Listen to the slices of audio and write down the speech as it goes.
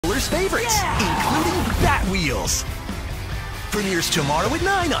theaters' favorites, including Bat Wheels. Premieres tomorrow at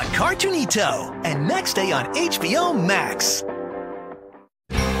 9 on Cartoonito and next day on HBO Max.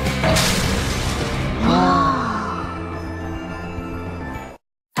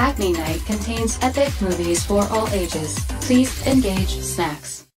 Acne Night contains epic movies for all ages. Please engage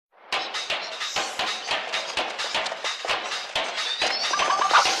snacks.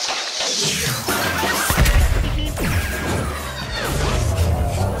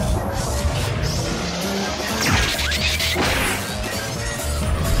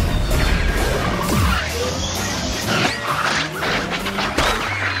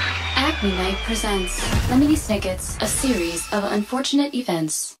 Acme Night presents Lemony Snicket's A Series of Unfortunate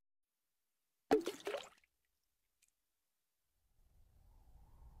Events.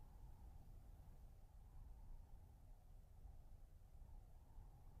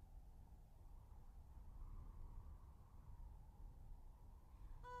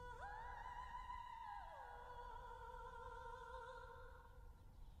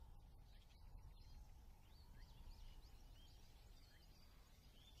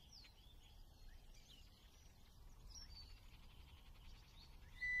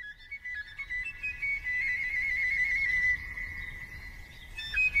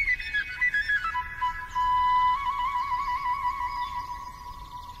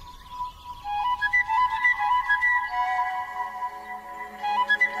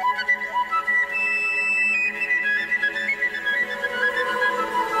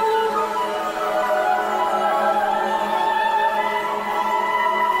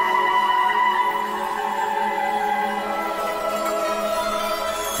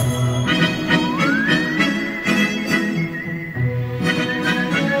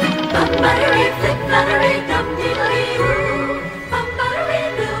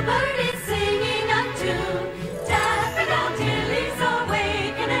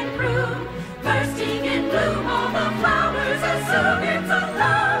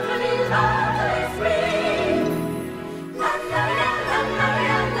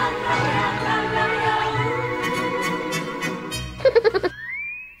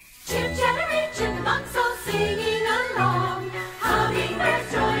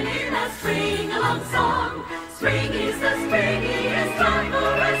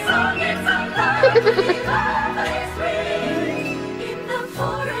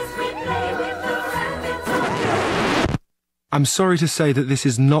 I'm sorry to say that this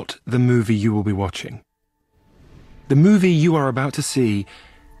is not the movie you will be watching. The movie you are about to see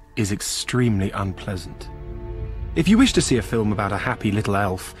is extremely unpleasant. If you wish to see a film about a happy little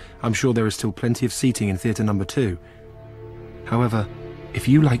elf, I'm sure there is still plenty of seating in theatre number 2. However, if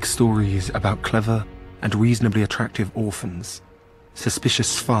you like stories about clever and reasonably attractive orphans,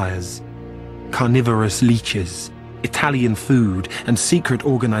 suspicious fires, carnivorous leeches, Italian food, and secret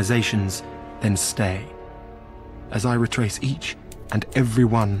organizations, then stay, as I retrace each and every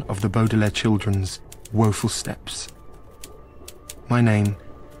one of the Baudelaire children's woeful steps. My name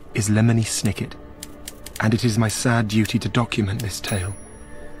is Lemony Snicket, and it is my sad duty to document this tale.